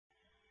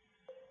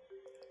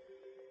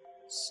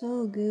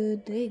So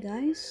good day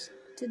guys.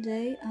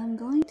 Today I'm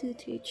going to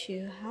teach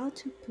you how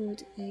to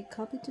put a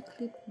copy to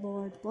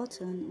clipboard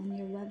button on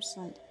your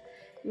website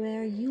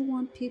where you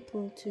want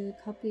people to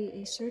copy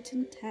a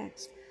certain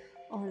text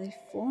or a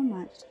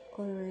format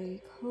or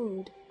a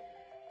code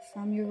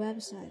from your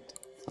website.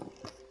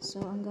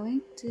 So I'm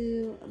going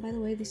to, by the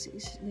way, this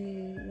is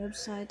the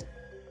website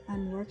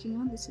I'm working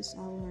on. This is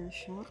our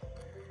shop.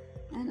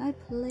 And I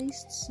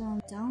placed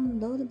some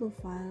downloadable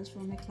files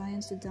for my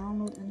clients to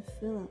download and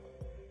fill up.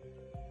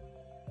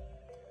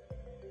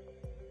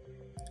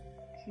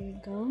 Here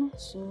you go.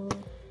 So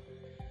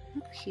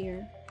up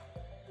here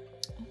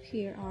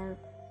are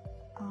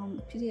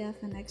PDF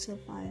and Excel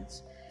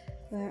files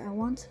where I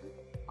want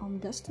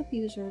desktop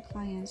user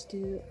clients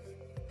to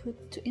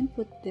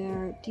input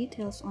their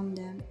details on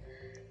them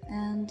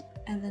and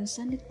then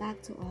send it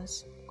back to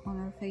us on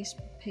our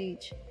Facebook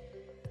page.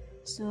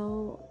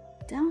 So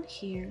down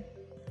here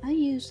I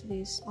use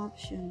this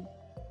option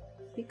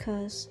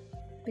because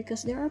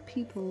there are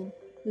people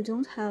who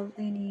don't have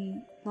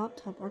any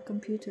laptop or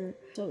computer,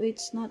 so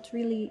it's not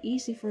really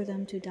easy for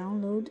them to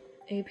download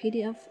a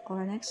PDF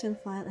or an Excel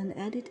file and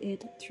edit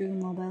it through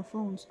mobile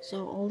phones.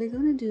 So all they're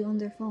gonna do on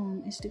their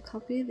phone is to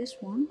copy this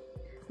one.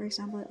 For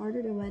example, I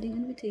ordered a wedding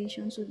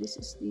invitation, so this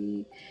is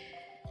the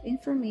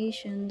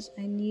informations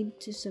I need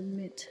to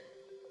submit.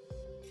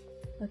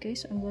 Okay,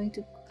 so I'm going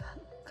to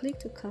click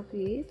to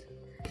copy it,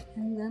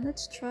 and then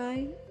let's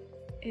try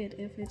it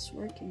if it's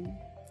working.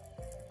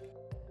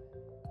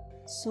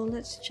 So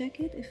let's check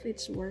it if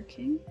it's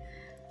working.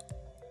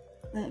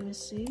 Let me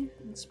see.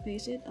 Let's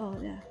paste it. Oh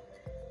yeah.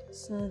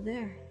 So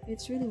there,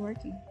 it's really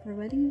working. For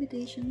wedding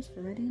invitations,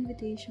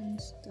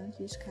 don't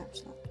use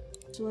caps lock.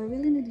 So I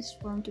really need this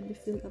form to be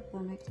filled up by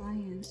my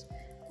clients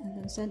and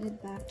then send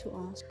it back to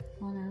us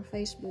on our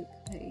Facebook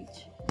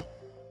page.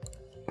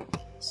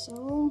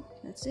 So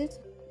that's it.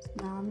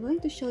 Now I'm going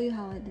to show you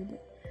how I did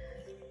it.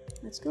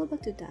 Let's go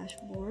back to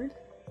dashboard.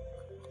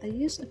 I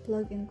used a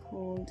plugin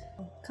called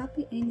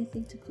Copy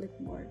Anything to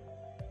Clipboard.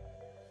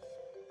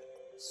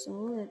 So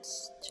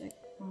let's check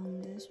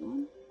on this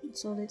one.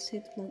 So let's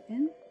hit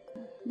plugin.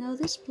 Now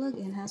this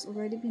plugin has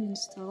already been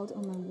installed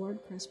on my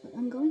WordPress, but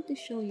I'm going to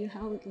show you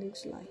how it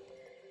looks like.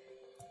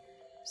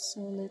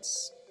 So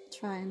let's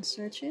try and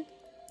search it.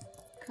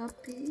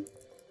 Copy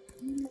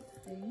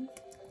anything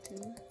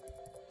to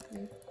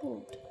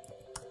clipboard.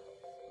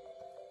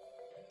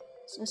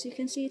 So as you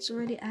can see, it's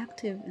already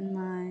active in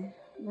my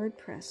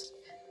WordPress.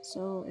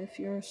 So if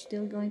you're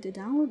still going to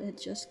download it,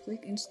 just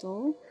click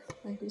install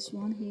like this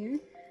one here.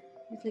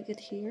 You click it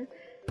here,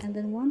 and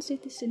then once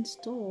it is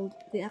installed,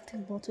 the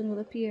active button will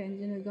appear,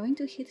 and then you're going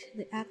to hit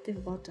the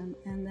active button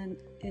and then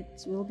it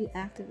will be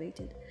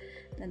activated.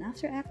 Then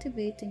after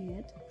activating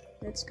it,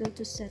 let's go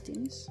to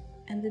settings,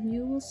 and then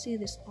you will see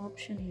this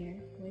option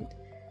here. Wait,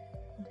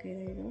 okay,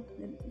 there you go.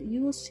 Then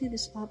you will see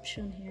this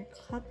option here,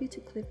 copy to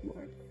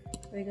clipboard.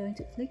 We're going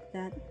to click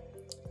that,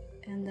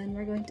 and then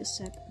we're going to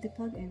set the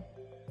plugin.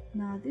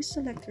 Now this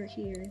selector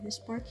here, this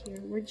part here,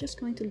 we're just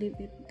going to leave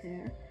it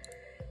there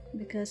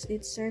because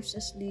it serves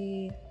as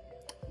the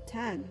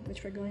tag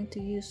which we're going to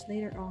use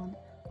later on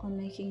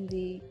making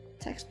the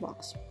text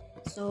box.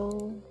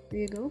 So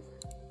here you go.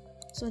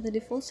 So the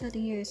default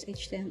setting here is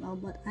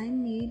HTML, but I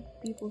need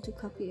people to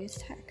copy as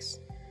text,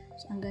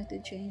 so I'm going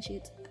to change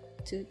it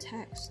to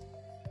text.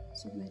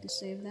 So I'm going to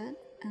save that,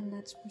 and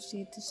let's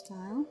proceed to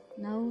style.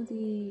 Now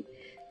the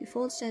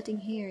default setting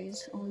here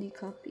is only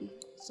copy,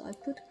 so I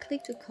put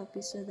click to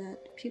copy so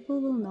that people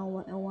will know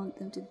what I want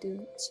them to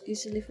do. It's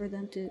easily for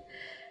them to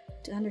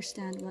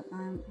understand what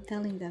I'm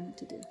telling them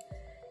to do.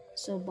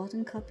 So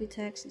button copy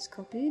text is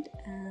copied,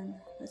 and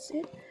that's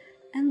it.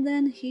 And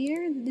then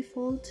here the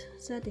default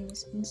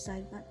settings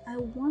inside, but I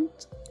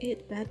want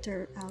it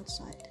better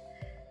outside.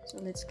 So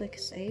let's click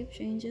save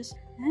changes,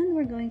 and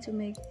we're going to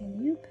make a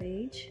new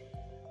page.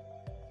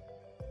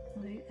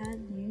 Okay,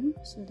 add new,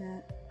 so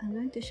that I'm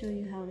going to show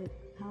you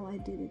how I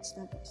did it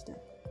step by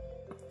step.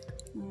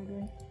 Now we're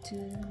going to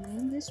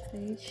name this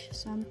page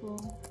sample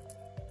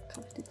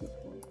copy to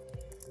clipboard.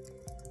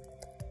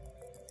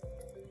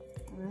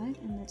 Alright,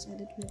 and let's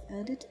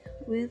edit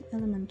with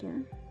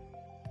Elementor.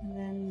 And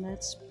then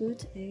let's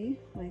put a,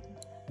 wait,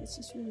 this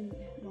is really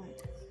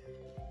wide.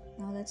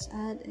 Now let's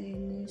add a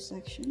new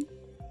section.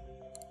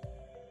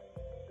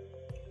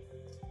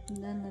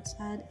 And then let's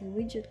add a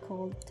widget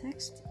called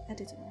text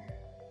editor.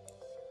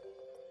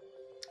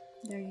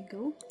 There you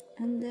go.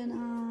 And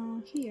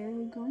then here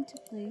we're going to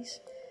place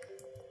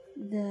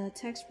the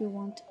text we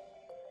want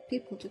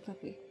people to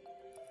copy.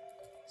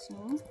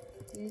 So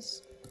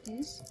this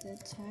is the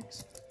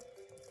text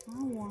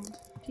I want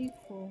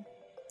people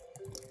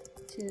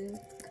to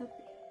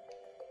copy.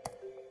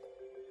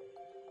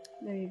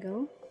 There you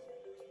go.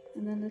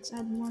 And then let's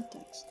add more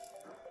text.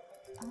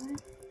 I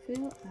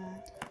will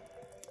add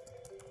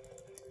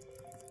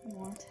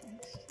more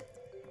text.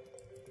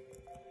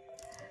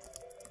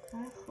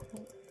 I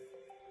hope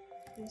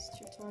this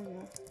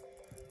tutorial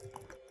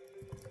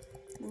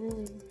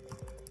really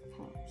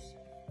helps.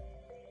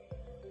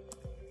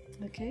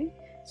 Okay,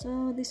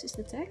 so this is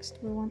the text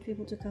we want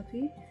people to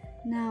copy.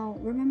 Now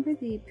remember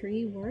the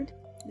pre-word,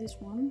 this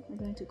one, we're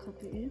going to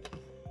copy it,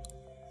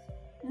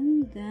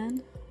 and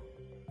then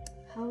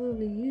how will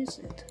we use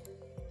it?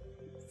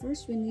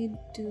 First we need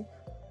to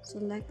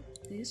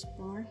select this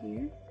bar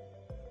here,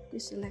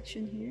 this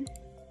selection here,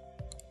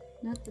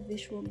 not the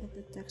visual but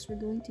the text. We're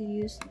going to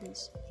use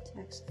this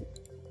text,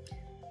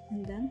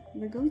 and then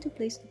we're going to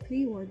place the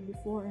pre-word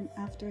before and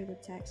after the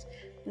text,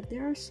 but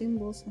there are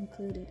symbols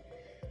included.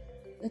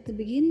 At the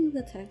beginning of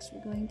the text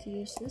we're going to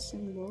use this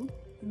symbol,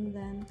 and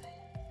then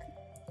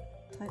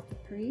type the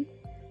pre,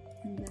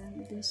 and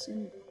then this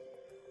symbol.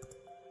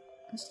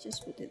 Let's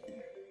just put it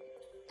there.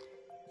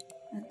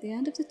 At the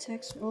end of the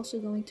text we're also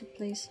going to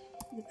place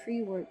the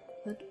pre-word,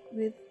 but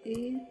with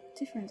a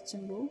different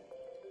symbol,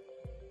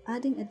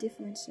 adding a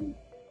different symbol.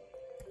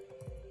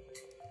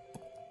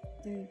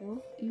 There you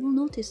go. You will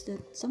notice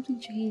that something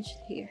changed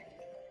here.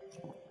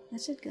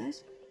 That's it,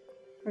 guys.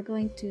 We're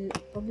going to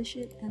publish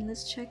it, and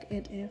let's check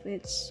it if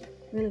it's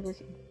really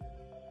working.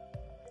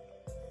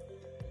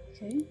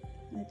 Okay,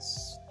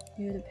 let's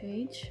view the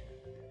page.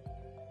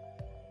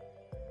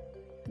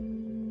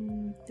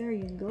 There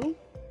you go.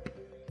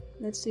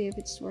 Let's see if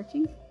it's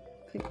working.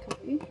 Click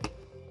copy.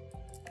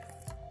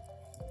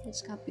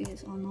 Let's copy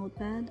it on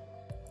Notepad.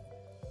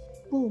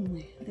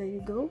 Boom, there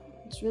you go.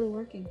 It's really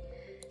working.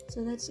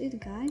 So that's it,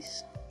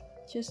 guys.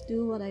 Just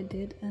do what I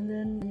did, and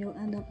then you'll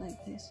end up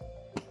like this.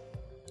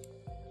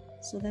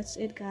 So that's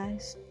it,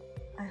 guys.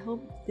 I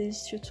hope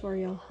this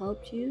tutorial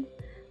helped you,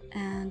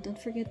 and don't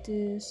forget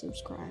to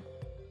subscribe.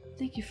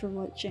 Thank you for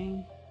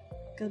watching.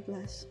 God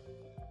bless.